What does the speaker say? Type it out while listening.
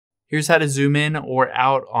Here's how to zoom in or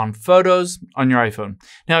out on photos on your iPhone.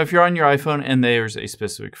 Now, if you're on your iPhone and there's a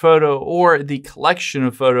specific photo or the collection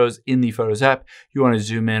of photos in the Photos app, you want to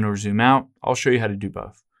zoom in or zoom out, I'll show you how to do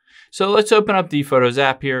both. So let's open up the Photos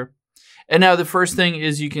app here. And now the first thing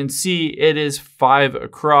is you can see it is 5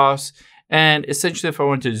 across. And essentially, if I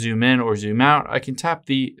want to zoom in or zoom out, I can tap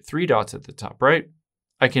the 3 dots at the top, right?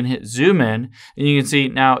 I can hit zoom in and you can see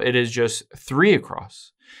now it is just 3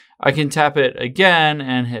 across. I can tap it again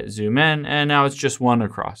and hit zoom in, and now it's just 1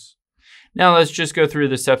 across. Now let's just go through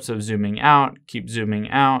the steps of zooming out, keep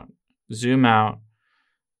zooming out, zoom out,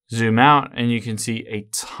 and you can see a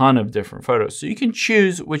ton of different photos. So you can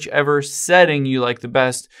choose whichever setting you like the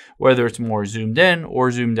best, whether it's more zoomed in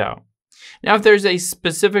or zoomed out. Now, if there's a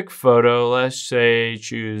specific photo, let's say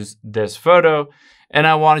choose this photo, and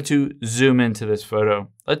I wanted to zoom into this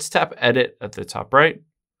photo, let's tap edit at the top right.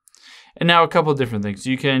 And now a couple of different things.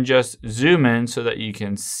 You can just zoom in so that you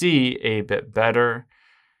can see a bit better.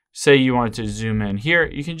 Say you wanted to zoom in here,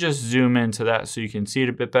 you can just zoom into that so you can see it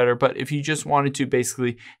a bit better. But if you just wanted to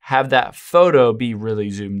basically have that photo be really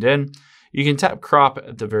zoomed in, you can tap crop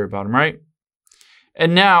at the very bottom right.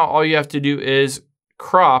 And now all you have to do is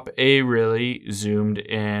crop a really zoomed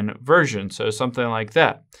in version. So something like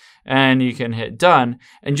that. And you can hit done.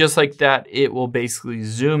 And just like that, it will basically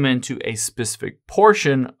zoom into a specific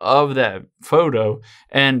portion of that photo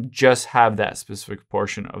and just have that specific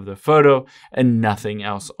portion of the photo and nothing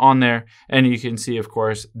else on there. And you can see, of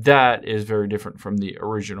course, that is very different from the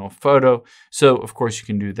original photo. So of course you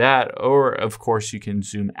can do that, or of course you can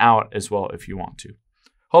zoom out as well if you want to.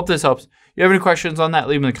 Hope this helps. If you have any questions on that,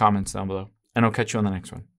 leave them in the comments down below, and I'll catch you on the next one.